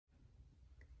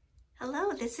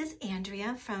Hello, this is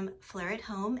Andrea from Fleur at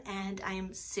Home, and I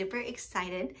am super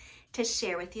excited to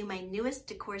share with you my newest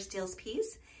Decor Steals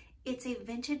piece. It's a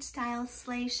vintage style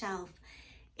sleigh shelf.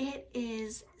 It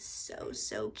is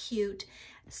so cute,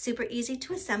 super easy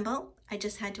to assemble. I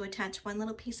just had to attach one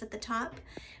little piece at the top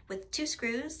with 2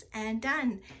 screws and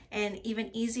done, and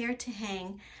even easier to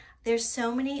hang. There's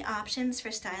so many options for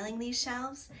styling these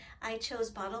shelves. I chose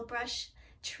bottle brush,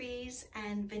 trees,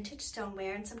 and vintage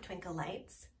stoneware and some twinkle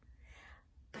lights.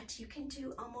 But you can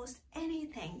do almost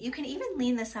anything. You can even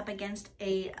lean this up against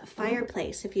a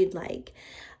fireplace if you'd like.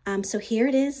 So here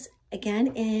it is again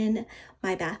in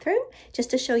my bathroom, just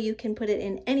to show you can put it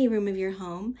in any room of your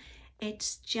home.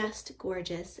 It's just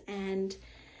gorgeous, and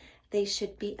they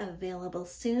should be available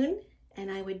soon, and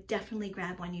I would definitely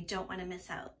grab one. You don't want to miss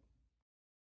out.